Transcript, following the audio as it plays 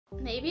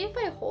Maybe if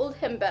I hold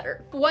him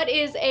better. What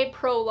is a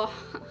prologue?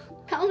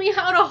 Tell me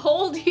how to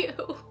hold you.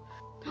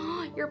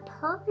 You're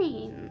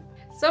purring.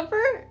 So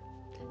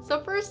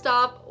first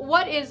off,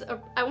 what is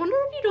a, I wonder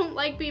if you don't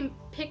like being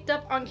picked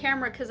up on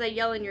camera because I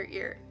yell in your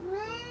ear.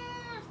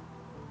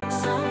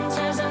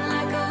 Sometimes I'm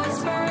like a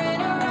whisper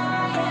in a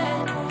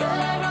riot, but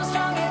I grow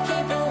stronger,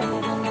 keep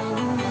believing.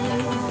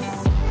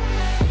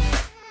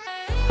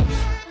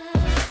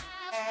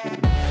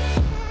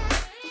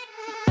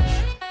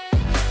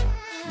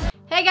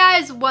 Hey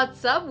guys,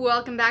 what's up?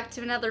 Welcome back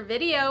to another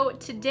video.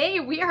 Today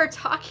we are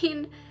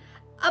talking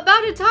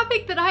about a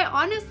topic that I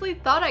honestly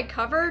thought I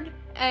covered,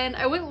 and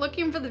I went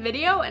looking for the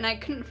video and I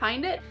couldn't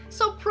find it.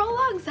 So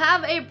prologues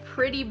have a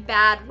pretty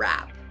bad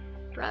rap.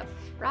 Rap?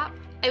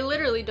 I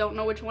literally don't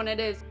know which one it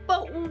is.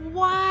 But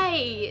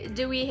why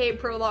do we hate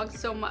prologues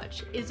so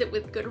much? Is it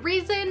with good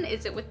reason?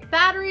 Is it with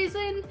bad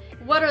reason?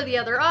 What are the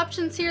other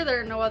options here? There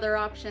are no other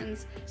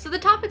options. So the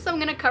topics I'm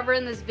gonna cover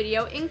in this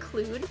video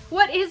include: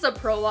 what is a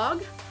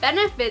prologue?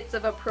 Benefits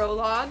of a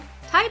prologue?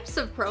 Types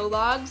of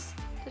prologues?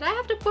 Did I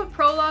have to put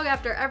prologue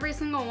after every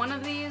single one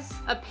of these?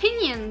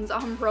 Opinions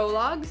on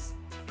prologues?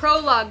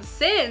 Prologue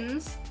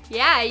sins?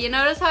 Yeah, you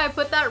notice how I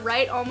put that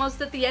right almost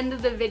at the end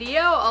of the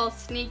video, all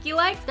sneaky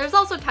like? There's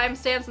also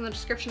timestamps in the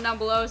description down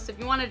below, so if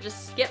you want to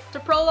just skip to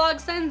prologue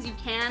sins, you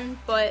can,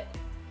 but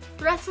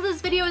the rest of this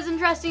video is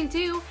interesting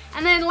too.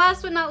 And then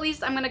last but not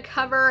least, I'm going to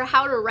cover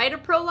how to write a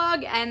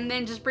prologue and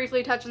then just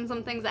briefly touch on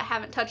some things I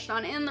haven't touched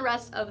on in the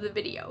rest of the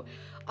video.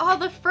 Oh,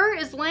 the fur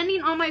is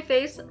landing on my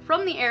face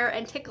from the air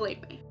and tickling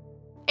me.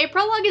 A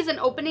prologue is an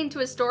opening to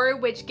a story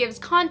which gives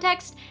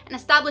context and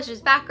establishes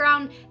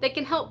background that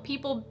can help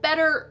people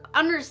better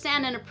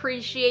understand and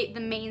appreciate the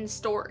main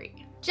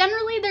story.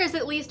 Generally, there's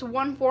at least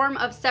one form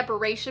of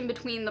separation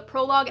between the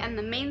prologue and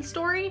the main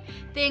story,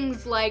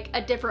 things like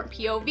a different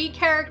POV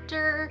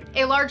character,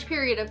 a large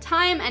period of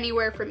time,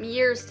 anywhere from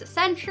years to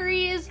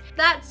centuries,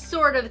 that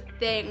sort of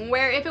thing,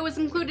 where if it was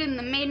included in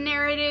the main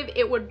narrative,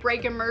 it would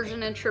break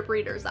immersion and trip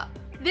readers up.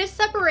 This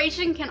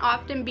separation can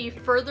often be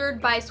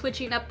furthered by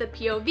switching up the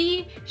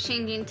POV,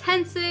 changing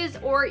tenses,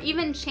 or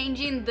even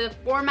changing the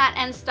format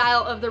and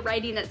style of the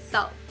writing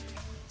itself.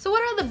 So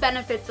what are the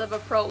benefits of a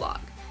prologue?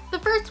 The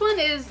first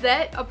one is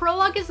that a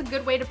prologue is a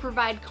good way to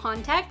provide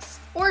context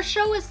or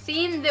show a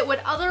scene that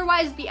would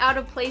otherwise be out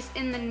of place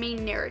in the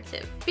main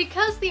narrative.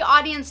 Because the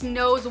audience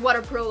knows what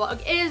a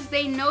prologue is,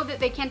 they know that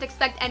they can't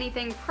expect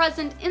anything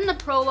present in the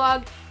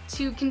prologue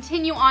to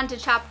continue on to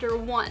chapter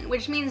 1,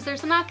 which means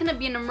there's not going to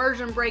be an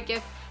immersion break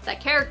if that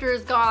character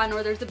is gone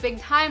or there's a big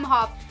time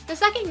hop. The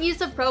second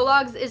use of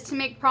prologues is to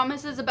make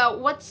promises about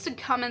what's to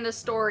come in the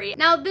story.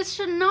 Now, this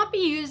should not be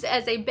used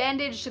as a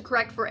bandage to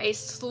correct for a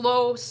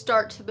slow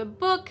start to the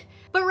book,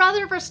 but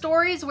rather for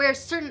stories where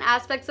certain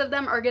aspects of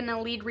them are going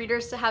to lead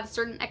readers to have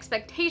certain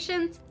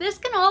expectations. This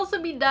can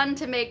also be done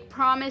to make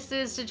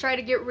promises to try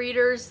to get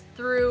readers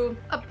through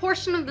a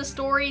portion of the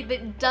story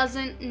that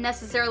doesn't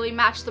necessarily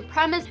match the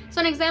premise.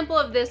 So an example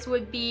of this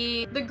would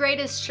be The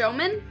Greatest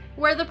Showman,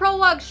 where the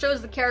prologue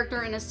shows the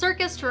character in a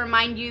circus to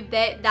remind you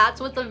that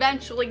that's what's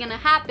eventually going to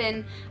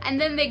happen,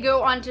 and then they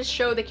go on to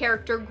show the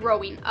character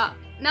growing up.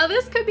 Now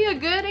this could be a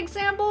good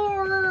example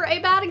or a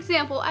bad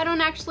example, I don't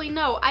actually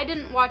know. I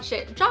didn't watch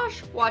it.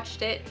 Josh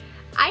watched it.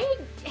 I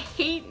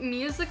hate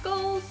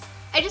musicals.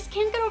 I just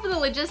can't get over the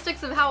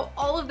logistics of how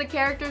all of the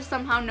characters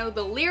somehow know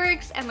the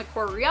lyrics and the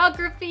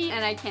choreography,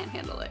 and I can't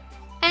handle it.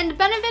 And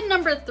benefit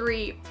number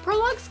 3,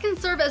 prologues can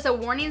serve as a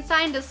warning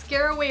sign to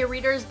scare away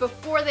readers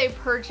before they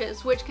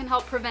purchase, which can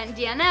help prevent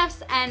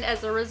DNFs and,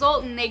 as a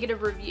result,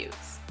 negative reviews.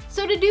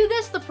 So to do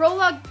this, the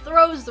prologue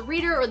throws the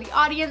reader or the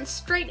audience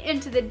straight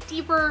into the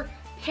deeper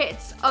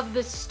pits of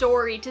the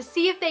story to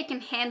see if they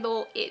can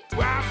handle it.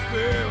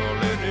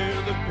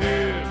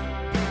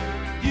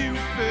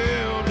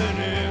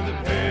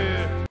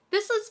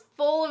 This is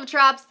full of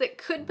traps that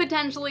could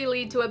potentially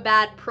lead to a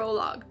bad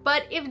prologue,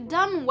 but if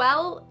done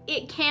well,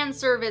 it can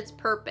serve its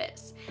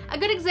purpose. A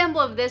good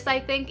example of this, I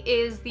think,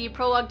 is the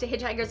prologue to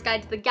Hitchhiker's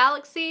Guide to the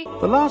Galaxy.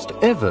 The last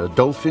ever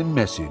dolphin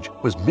message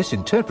was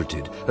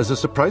misinterpreted as a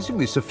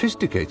surprisingly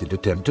sophisticated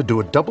attempt to do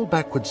a double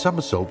backward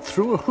somersault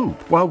through a hoop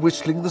while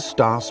whistling the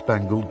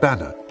Star-Spangled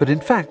Banner. But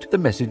in fact, the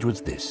message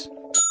was this: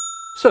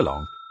 so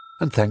long,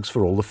 and thanks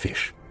for all the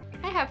fish.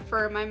 I have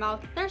fur in my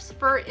mouth. There's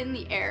fur in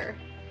the air.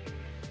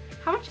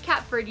 How much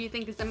cat fur do you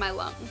think is in my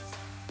lungs?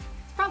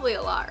 It's probably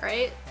a lot,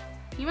 right?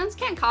 Humans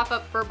can't cough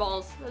up fur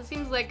balls. That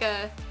seems like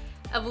a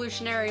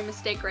evolutionary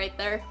mistake right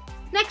there.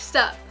 Next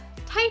up,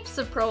 types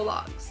of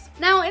prologues.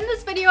 Now in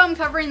this video I'm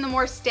covering the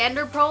more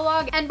standard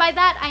prologue, and by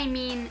that I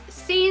mean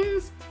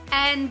scenes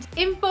and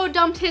info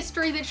dumped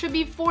history that should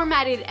be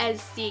formatted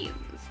as scenes.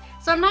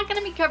 So I'm not going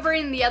to be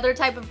covering the other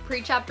type of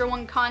pre-chapter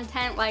 1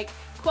 content like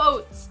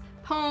quotes,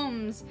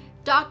 poems,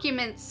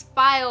 documents,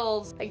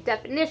 files, like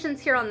definitions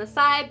here on the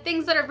side,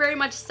 things that are very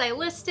much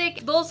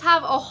stylistic. Those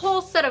have a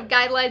whole set of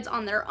guidelines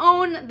on their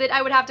own that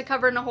I would have to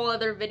cover in a whole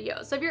other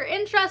video. So if you're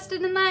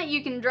interested in that,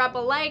 you can drop a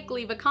like,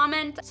 leave a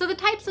comment. So the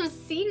types of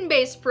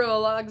scene-based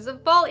prologues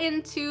fall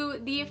into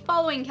the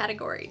following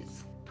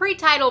categories.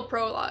 Pre-title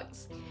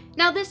prologues.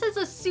 Now this is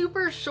a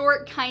super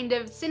short kind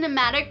of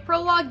cinematic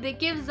prologue that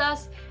gives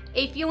us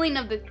a feeling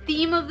of the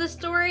theme of the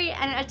story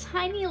and a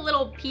tiny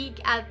little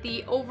peek at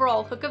the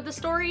overall hook of the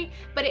story,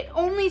 but it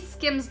only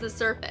skims the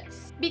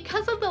surface.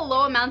 Because of the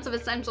low amounts of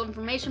essential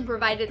information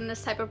provided in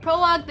this type of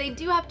prologue, they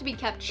do have to be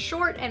kept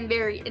short and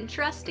very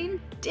interesting.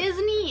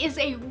 Disney is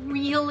a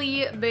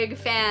really big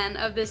fan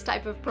of this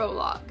type of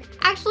prologue.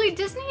 Actually,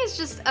 Disney is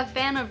just a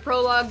fan of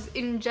prologues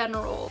in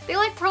general. They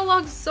like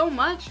prologues so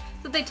much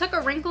that they took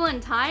A Wrinkle in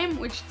Time,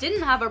 which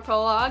didn't have a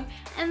prologue,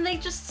 and they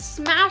just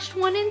smashed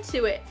one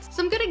into it.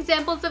 Some good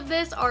examples of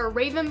this are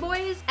Raven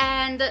Boys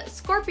and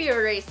Scorpio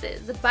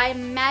Races by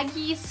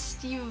Maggie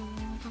Steve.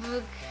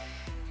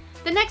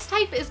 The next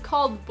type is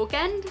called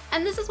Bookend,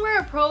 and this is where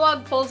a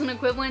prologue pulls an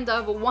equivalent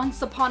of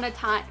Once Upon a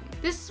Time.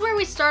 This is where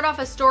we start off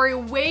a story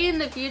way in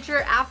the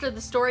future after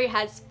the story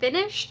has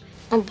finished.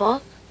 A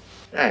book?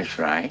 That's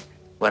right.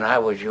 When I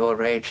was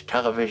your age,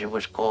 television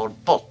was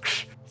called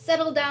books.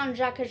 Settle down,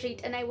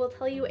 Jacques, and I will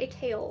tell you a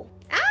tale.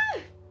 Ah!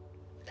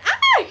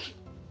 Ah!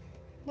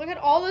 Look at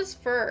all this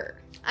fur.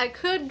 I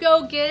could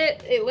go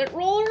get a lint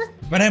roller.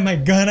 But am I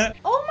gonna?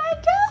 Oh my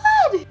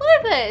god! Look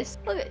at this.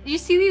 Look at, you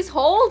see these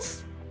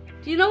holes?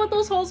 Do you know what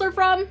those holes are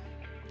from?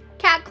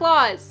 Cat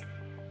claws.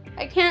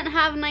 I can't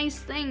have nice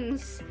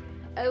things.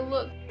 I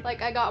look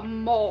like I got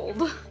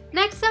mauled.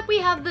 Next up we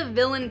have the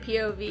villain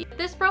POV.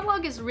 This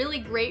prologue is really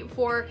great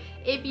for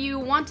if you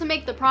want to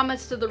make the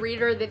promise to the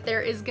reader that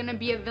there is gonna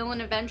be a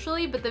villain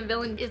eventually, but the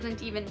villain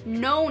isn't even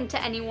known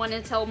to anyone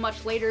until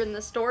much later in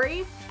the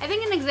story. I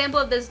think an example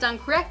of this done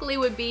correctly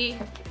would be...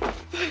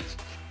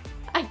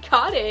 I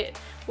got it!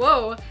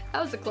 Whoa,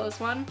 that was a close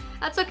one.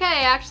 That's okay,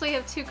 I actually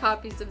have 2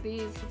 copies of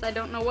these since I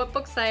don't know what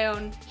books I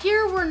own.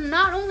 Here we're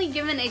not only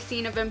given a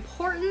scene of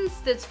importance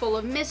that's full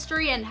of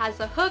mystery and has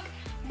a hook,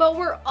 but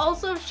we're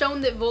also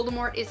shown that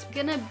Voldemort is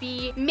gonna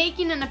be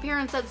making an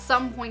appearance at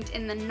some point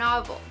in the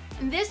novel.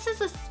 And this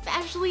is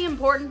especially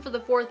important for the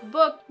 4th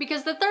book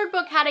because the 3rd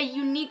book had a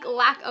unique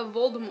lack of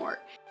Voldemort.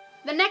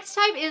 The next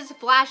type is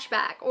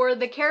flashback, or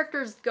the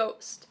character's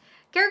ghost.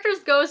 Character's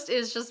ghost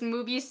is just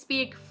movie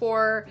speak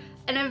for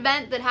an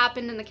event that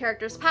happened in the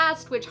character's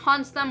past which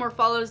haunts them or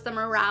follows them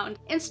around.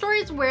 In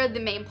stories where the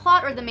main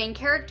plot or the main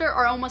character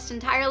are almost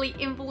entirely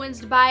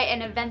influenced by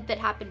an event that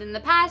happened in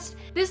the past,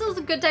 this is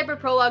a good type of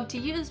prologue to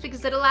use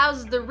because it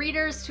allows the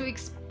readers to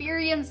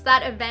experience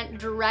that event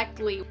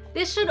directly.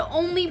 This should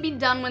only be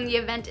done when the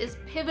event is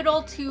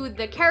pivotal to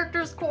the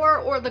character's core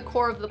or the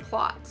core of the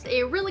plot.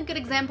 A really good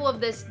example of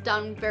this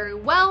done very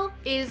well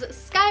is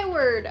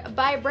Skyward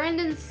by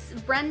Brendan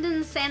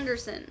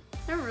Sanderson.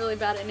 I'm really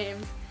bad at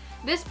names.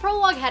 This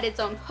prologue had its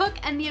own hook,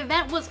 and the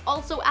event was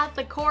also at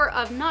the core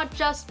of not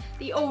just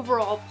the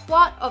overall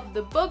plot of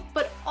the book,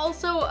 but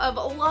also of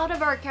a lot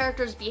of our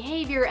characters'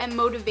 behavior and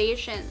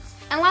motivations.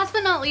 And last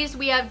but not least,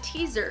 we have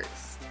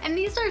teasers. And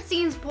these are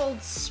scenes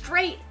pulled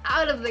straight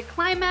out of the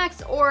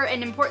climax or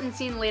an important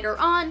scene later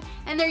on,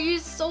 and they're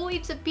used solely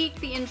to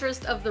pique the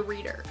interest of the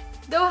reader.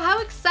 Though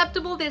how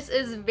acceptable this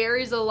is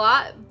varies a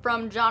lot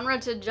from genre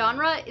to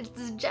genre,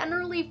 it's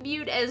generally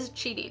viewed as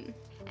cheating.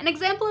 An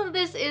example of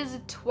this is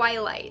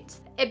Twilight.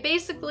 It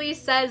basically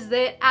says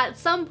that at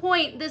some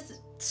point this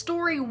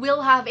story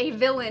will have a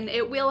villain,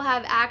 it will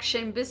have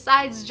action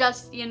besides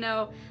just, you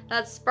know,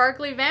 that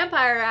sparkly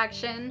vampire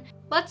action.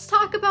 Let's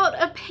talk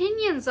about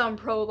opinions on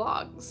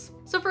prologues.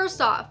 So first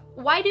off,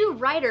 why do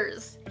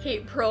writers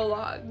hate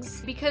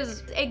prologues?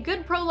 Because a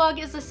good prologue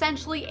is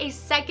essentially a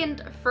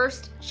second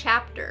first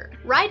chapter.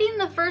 Writing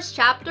the first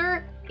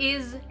chapter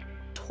is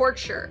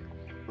torture.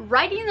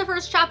 Writing the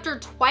first chapter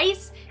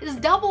twice is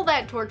double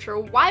that torture.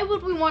 Why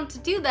would we want to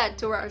do that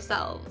to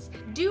ourselves?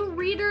 Do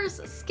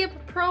readers skip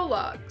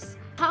prologues?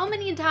 How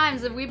many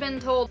times have we been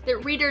told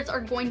that readers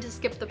are going to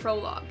skip the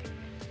prologue?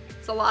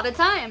 It's a lot of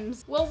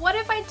times. Well, what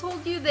if I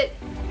told you that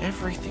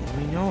everything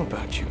we know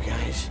about you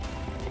guys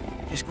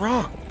is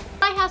wrong?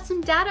 I have some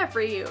data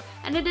for you,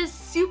 and it is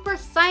super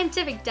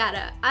scientific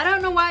data. I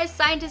don't know why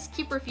scientists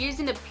keep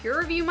refusing to peer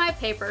review my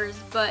papers,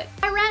 but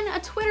I ran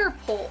a Twitter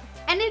poll,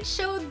 and it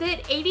showed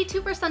that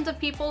 82% of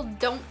people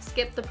don't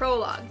skip the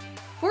prologue.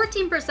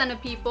 14%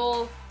 of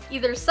people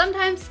either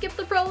sometimes skip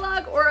the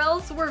prologue or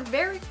else were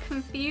very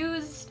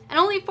confused. And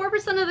only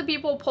 4% of the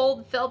people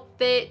polled felt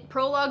that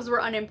prologues were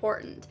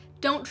unimportant.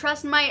 Don't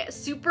trust my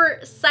super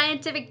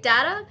scientific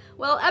data?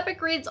 Well,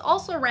 Epic Reads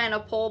also ran a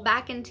poll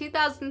back in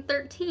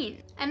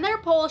 2013, and their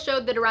poll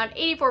showed that around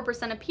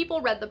 84% of people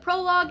read the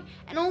prologue,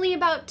 and only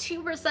about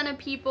 2% of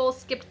people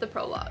skipped the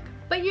prologue.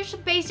 But you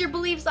should base your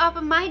beliefs off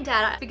of my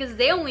data, because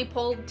they only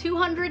polled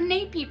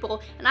 208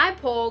 people, and I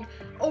polled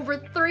over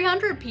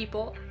 300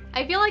 people.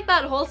 I feel like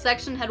that whole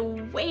section had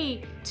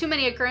way too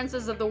many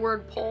occurrences of the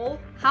word poll.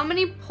 How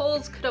many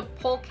polls could a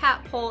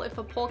polecat pull if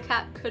a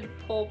polecat could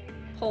pull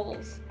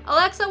polls?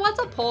 Alexa, what's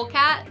a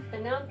polecat? The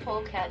noun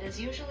polecat is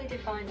usually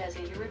defined as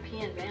a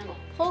European mammal.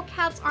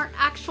 Polecats aren't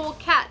actual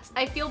cats.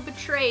 I feel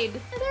betrayed.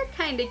 They're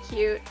kinda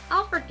cute.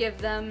 I'll forgive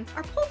them.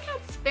 Are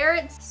polecats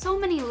ferrets? So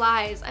many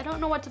lies. I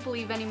don't know what to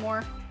believe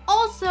anymore.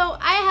 Also,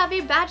 I have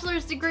a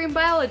bachelor's degree in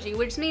biology,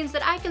 which means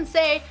that I can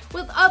say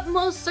with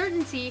utmost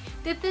certainty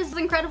that this is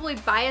incredibly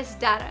biased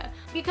data,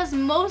 because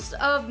most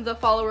of the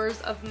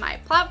followers of my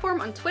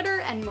platform on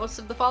Twitter and most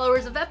of the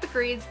followers of Epic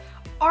Reads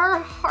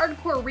are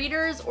hardcore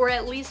readers, or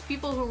at least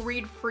people who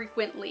read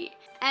frequently.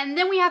 And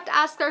then we have to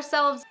ask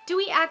ourselves, do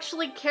we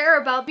actually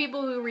care about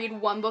people who read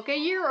one book a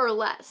year or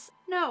less?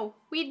 No,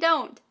 we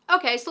don't.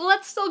 Okay, so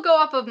let's still go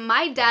off of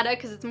my data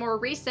because it's more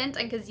recent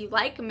and because you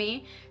like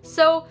me.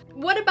 So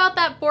what about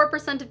that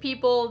 4% of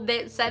people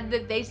that said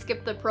that they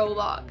skipped the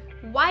prologue?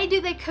 Why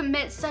do they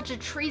commit such a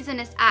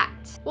treasonous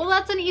act? Well,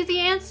 that's an easy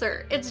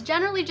answer. It's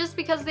generally just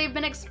because they've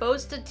been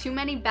exposed to too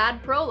many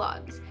bad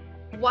prologues.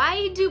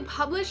 Why do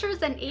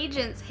publishers and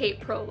agents hate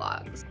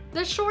prologues?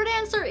 The short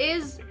answer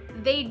is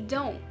they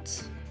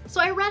don't.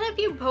 So I read a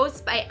few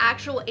posts by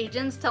actual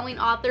agents telling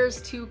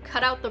authors to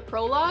cut out the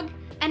prologue,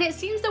 and it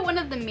seems that one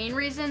of the main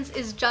reasons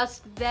is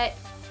just that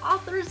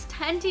authors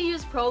tend to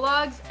use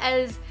prologues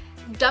as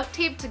duct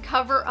tape to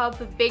cover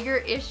up bigger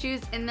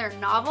issues in their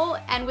novel,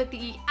 and with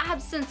the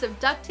absence of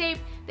duct tape,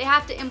 they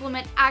have to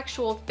implement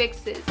actual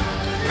fixes.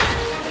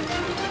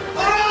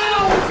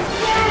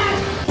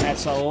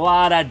 That's a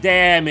lot of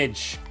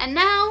damage. And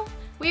now,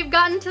 we've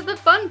gotten to the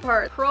fun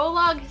part,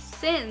 prologue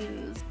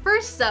sins.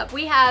 First up,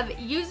 we have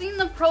using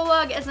the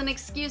prologue as an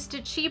excuse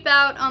to cheap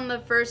out on the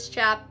first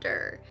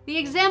chapter. The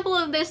example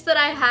of this that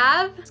I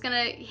have is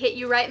gonna hit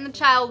you right in the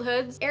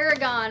childhoods.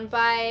 Aragon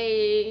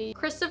by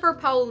Christopher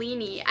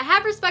Paolini. I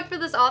have respect for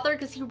this author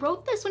because he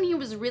wrote this when he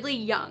was really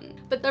young,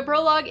 but the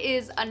prologue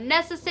is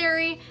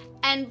unnecessary,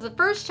 and the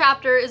first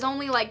chapter is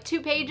only like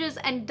 2 pages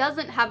and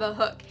doesn't have a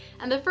hook,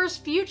 and the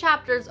first few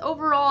chapters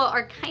overall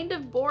are kind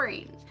of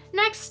boring.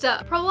 Next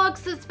up,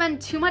 prologues that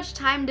spend too much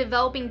time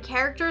developing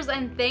characters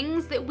and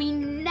things that we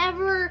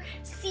never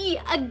see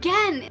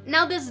again.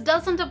 Now, this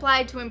doesn't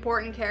apply to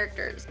important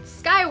characters.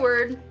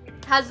 Skyward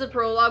has the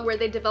prologue where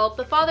they develop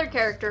the father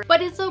character,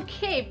 but it's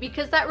okay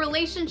because that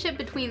relationship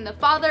between the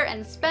father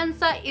and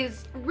Spensa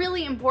is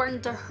really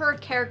important to her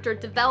character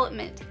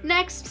development.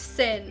 Next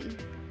sin.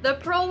 The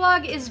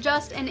prologue is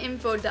just an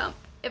info dump.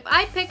 If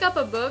I pick up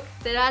a book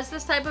that has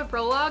this type of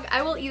prologue,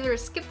 I will either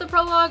skip the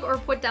prologue or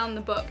put down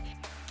the book.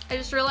 I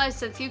just realized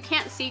since you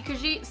can't see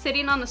Khajiit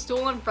sitting on the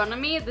stool in front of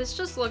me, this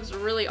just looks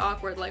really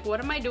awkward. Like,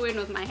 what am I doing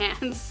with my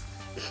hands?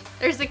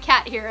 There's a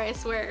cat here, I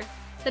swear.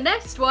 The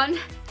next one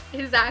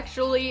is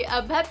actually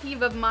a pet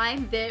peeve of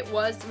mine that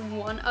was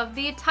one of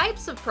the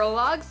types of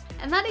prologues,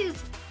 and that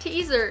is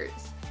teasers.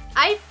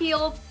 I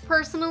feel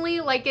personally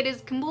like it is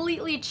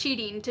completely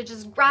cheating to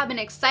just grab an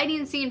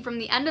exciting scene from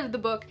the end of the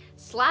book,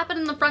 slap it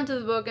in the front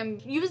of the book,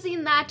 and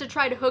using that to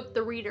try to hook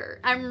the reader.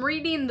 I'm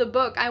reading the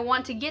book. I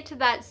want to get to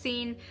that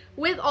scene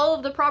with all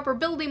of the proper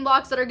building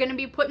blocks that are going to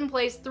be put in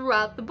place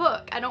throughout the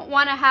book. I don't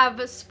want to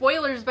have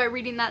spoilers by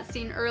reading that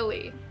scene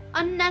early.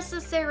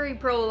 Unnecessary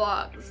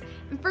prologues.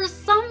 And for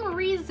some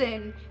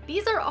reason,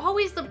 these are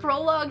always the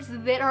prologues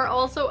that are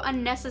also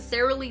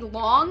unnecessarily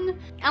long.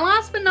 And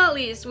last but not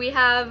least, we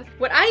have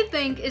what I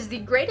think is the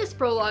greatest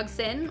prologue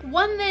sin,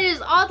 one that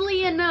is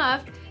oddly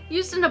enough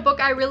used in a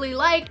book I really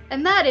like,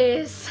 and that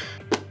is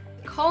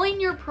calling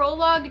your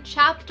prologue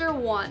chapter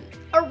 1.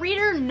 A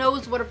reader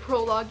knows what a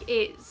prologue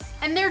is,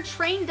 and they're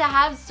trained to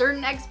have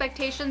certain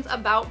expectations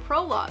about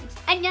prologues.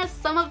 And yes,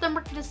 some of them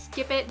are gonna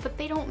skip it, but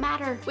they don't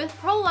matter. With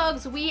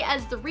prologues, we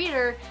as the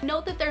reader know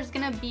that there's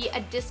gonna be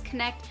a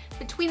disconnect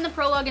between the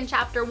prologue and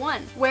chapter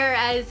 1.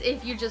 Whereas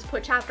if you just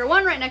put chapter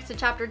 1 right next to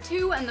chapter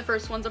 2 and the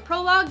first one's a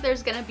prologue,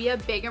 there's gonna be a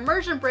big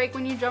immersion break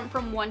when you jump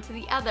from one to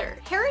the other.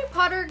 Harry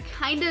Potter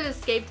kind of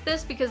escaped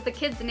this because the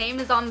kid's name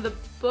is on the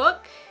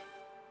book.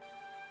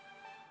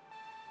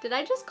 Did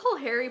I just call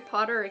Harry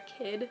Potter a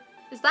kid?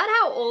 Is that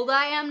how old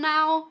I am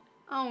now?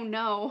 Oh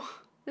no,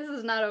 this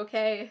is not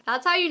okay.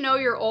 That's how you know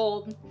you're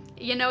old.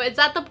 You know, it's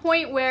at the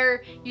point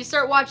where you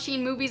start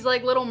watching movies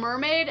like Little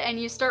Mermaid and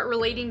you start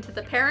relating to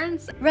the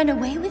parents. Run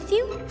away with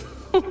you?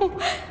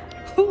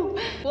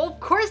 Well, of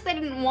course they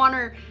didn't want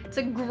her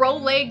to grow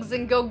legs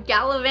and go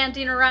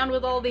gallivanting around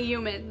with all the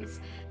humans.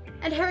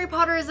 And Harry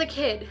Potter is a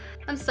kid.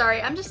 I'm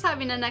sorry, I'm just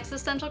having an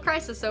existential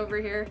crisis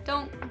over here.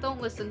 Don't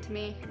listen to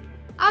me.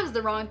 That was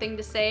the wrong thing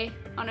to say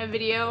on a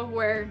video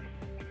where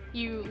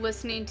you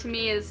listening to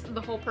me is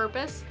the whole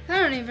purpose. I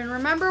don't even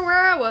remember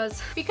where I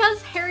was.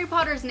 Because Harry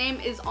Potter's name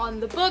is on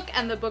the book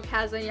and the book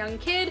has a young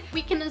kid,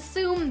 we can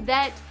assume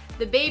that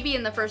the baby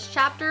in the first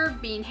chapter,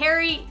 being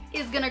Harry,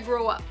 is gonna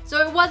grow up.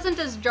 So it wasn't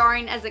as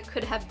jarring as it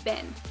could have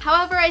been.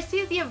 However, I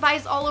see the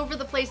advice all over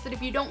the place that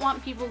if you don't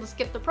want people to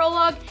skip the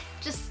prologue,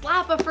 just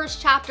slap a first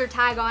chapter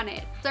tag on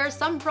it. There are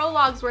some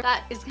prologues where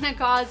that is gonna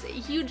cause a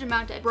huge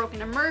amount of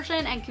broken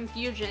immersion and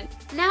confusion.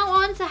 Now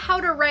on to how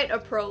to write a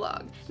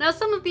prologue. Now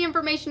some of the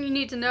information you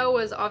need to know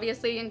was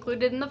obviously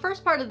included in the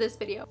first part of this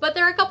video, but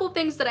there are a couple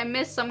things that I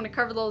missed, so I'm gonna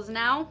cover those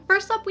now.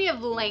 First up, we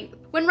have length.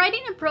 When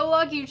writing a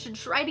prologue, you should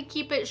try to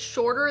keep it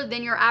shorter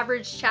than your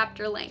average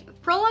chapter length.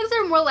 Prologues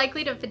are more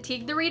likely to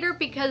fatigue the reader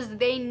because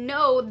they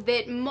know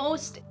that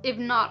most, if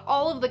not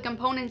all, of the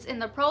components in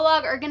the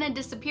prologue are gonna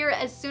disappear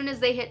as soon as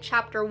they hit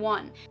chapter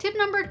 1. Tip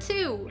number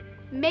 2.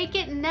 make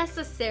it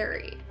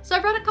necessary. So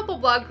I've read a couple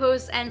blog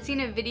posts and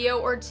seen a video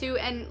or two,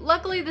 and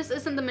luckily this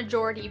isn't the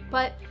majority,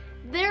 but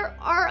there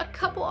are a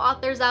couple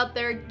authors out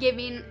there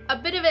giving a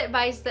bit of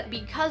advice that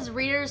because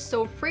readers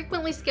so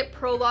frequently skip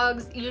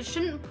prologues, you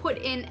shouldn't put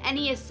in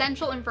any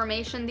essential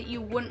information that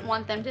you wouldn't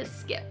want them to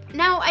skip.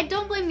 Now, I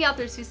don't blame the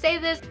authors who say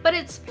this, but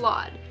it's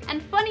flawed.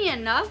 And funny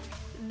enough,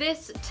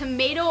 this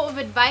tomato of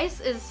advice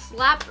is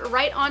slapped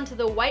right onto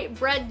the white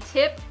bread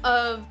tip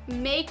of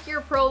make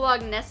your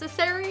prologue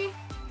necessary.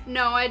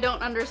 No, I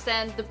don't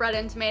understand the bread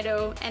and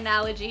tomato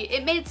analogy.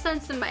 It made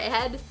sense in my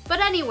head.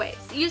 But anyways,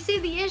 you see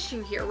the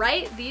issue here,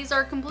 right? These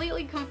are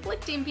completely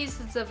conflicting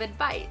pieces of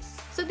advice.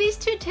 So these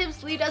two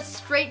tips lead us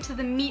straight to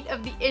the meat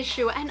of the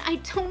issue, and I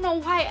don't know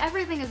why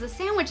everything is a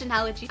sandwich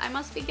analogy. I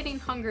must be getting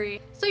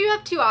hungry. So you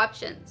have two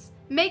options.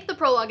 Make the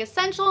prologue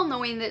essential,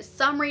 knowing that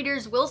some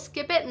readers will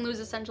skip it and lose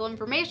essential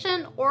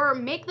information, or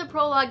make the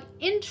prologue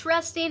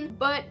interesting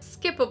but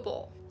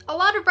skippable. A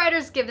lot of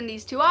writers given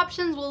these two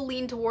options will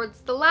lean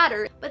towards the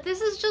latter, but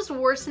this is just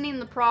worsening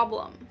the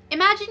problem.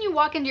 Imagine you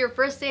walk into your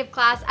first day of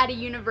class at a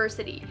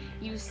university.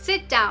 You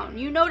sit down,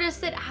 you notice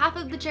that half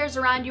of the chairs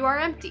around you are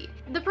empty.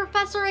 The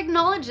professor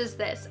acknowledges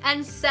this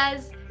and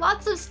says,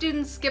 lots of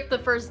students skip the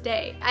first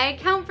day. I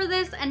account for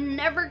this and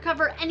never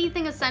cover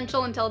anything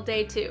essential until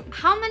day 2.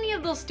 How many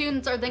of those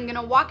students are then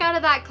gonna walk out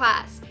of that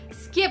class,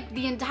 skip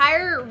the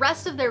entire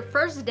rest of their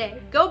first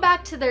day, go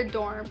back to their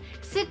dorm,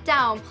 sit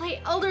down,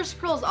 play Elder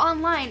Scrolls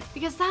Online,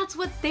 because that's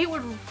what they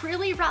would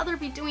really rather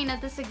be doing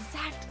at this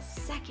exact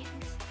second?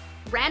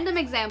 Random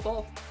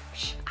example,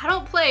 I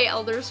don't play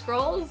Elder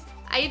Scrolls.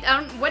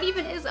 What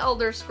even is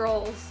Elder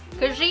Scrolls?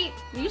 Khajiit,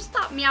 you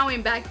stop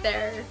meowing back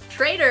there.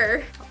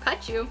 Traitor, I'll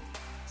cut you.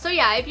 So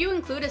yeah, if you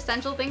include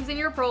essential things in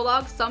your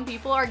prologue, some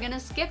people are gonna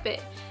skip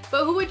it.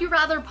 But who would you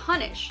rather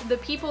punish? The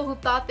people who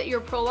thought that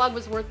your prologue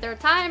was worth their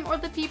time, or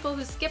the people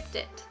who skipped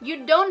it?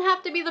 You don't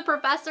have to be the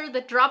professor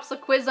that drops a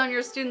quiz on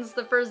your students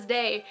the first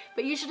day,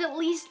 but you should at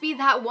least be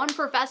that one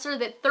professor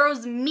that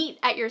throws meat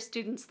at your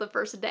students the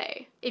first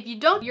day. If you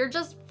don't, you're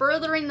just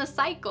furthering the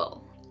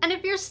cycle. And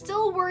if you're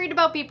still worried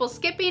about people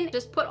skipping,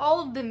 just put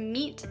all of the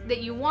meat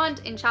that you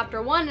want in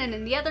chapter 1 and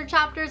in the other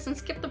chapters and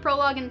skip the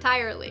prologue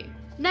entirely.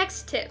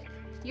 Next tip.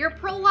 Your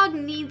prologue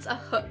needs a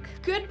hook.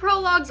 Good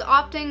prologues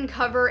often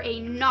cover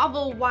a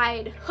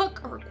novel-wide hook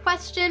or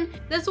question.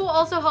 This will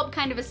also help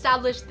kind of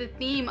establish the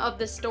theme of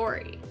the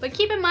story. But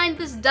keep in mind,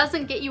 this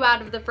doesn't get you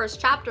out of the first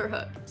chapter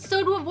hook.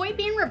 So to avoid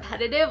being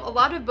repetitive, a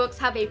lot of books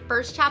have a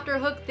first chapter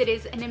hook that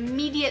is an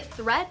immediate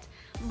threat,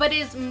 but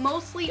is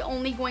mostly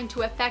only going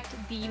to affect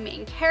the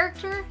main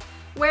character,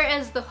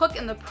 whereas the hook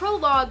in the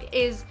prologue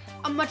is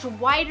a much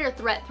wider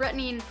threat,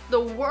 threatening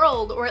the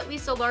world or at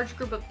least a large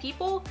group of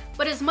people,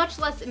 but is much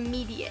less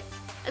immediate,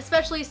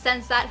 especially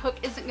since that hook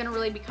isn't going to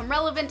really become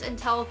relevant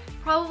until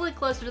probably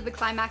closer to the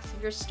climax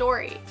of your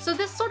story. So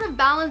this sort of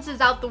balances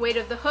out the weight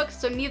of the hook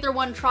so neither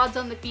one trods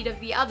on the feet of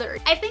the other.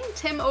 I think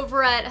Tim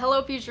over at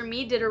Hello Future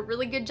Me did a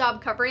really good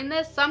job covering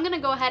this, so I'm going to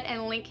go ahead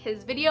and link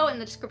his video in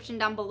the description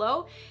down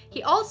below.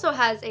 He also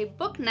has a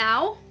book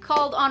now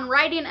called On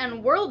Writing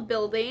and World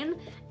Building,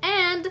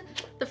 and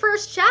the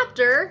first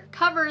chapter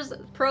covers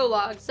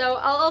prologue, so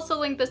I'll also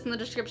link this in the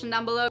description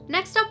down below.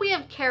 Next up, we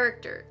have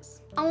characters.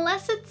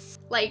 Unless it's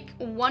like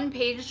 1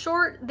 page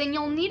short, then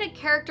you'll need a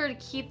character to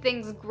keep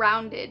things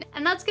grounded,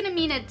 and that's gonna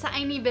mean a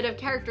tiny bit of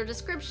character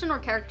description or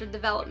character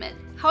development.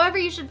 However,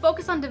 you should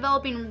focus on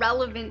developing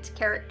relevant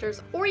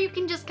characters, or you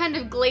can just kind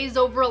of glaze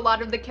over a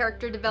lot of the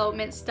character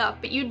development stuff,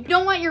 but you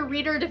don't want your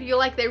reader to feel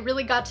like they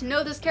really got to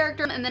know this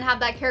character and then have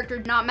that character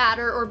not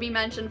matter or be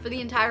mentioned for the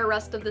entire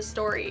rest of the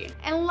story.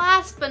 And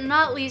last but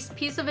not least,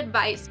 piece of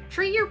advice,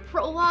 treat your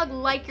prologue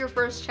like your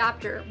first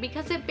chapter,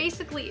 because it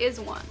basically is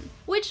one.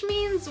 Which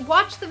means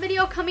watch the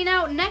video coming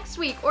out next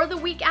week or the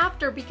week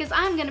after, because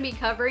I'm gonna be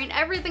covering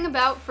everything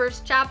about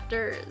first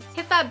chapters.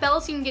 Hit that bell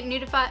so you can get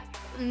notified.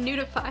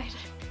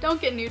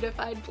 Don't get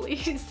notified,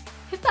 please.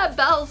 Hit that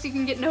bell so you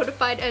can get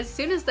notified as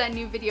soon as that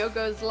new video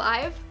goes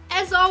live.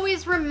 As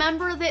always,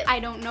 remember that I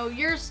don't know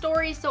your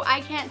story, so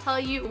I can't tell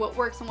you what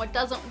works and what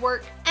doesn't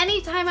work.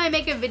 Anytime I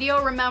make a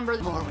video,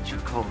 remember More what you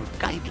call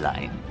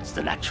guidelines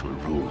than actual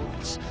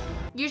rules.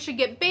 You should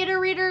get beta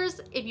readers,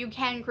 if you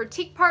can,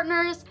 critique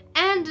partners,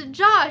 and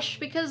Josh,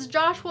 because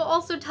Josh will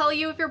also tell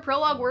you if your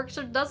prologue works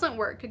or doesn't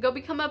work. Go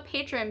become a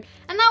patron.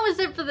 And that was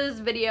it for this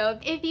video.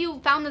 If you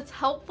found this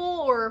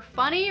helpful or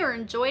funny or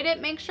enjoyed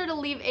it, make sure to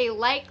leave a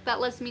like. That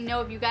lets me know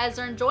if you guys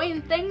are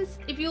enjoying things.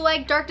 If you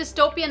like dark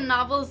dystopian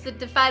novels that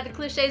defy the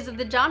cliches of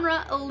the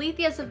genre,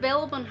 Aletheia is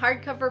available in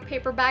hardcover,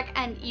 paperback,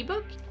 and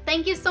ebook.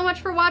 Thank you so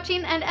much for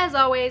watching, and as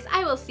always,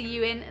 I will see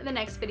you in the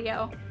next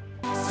video.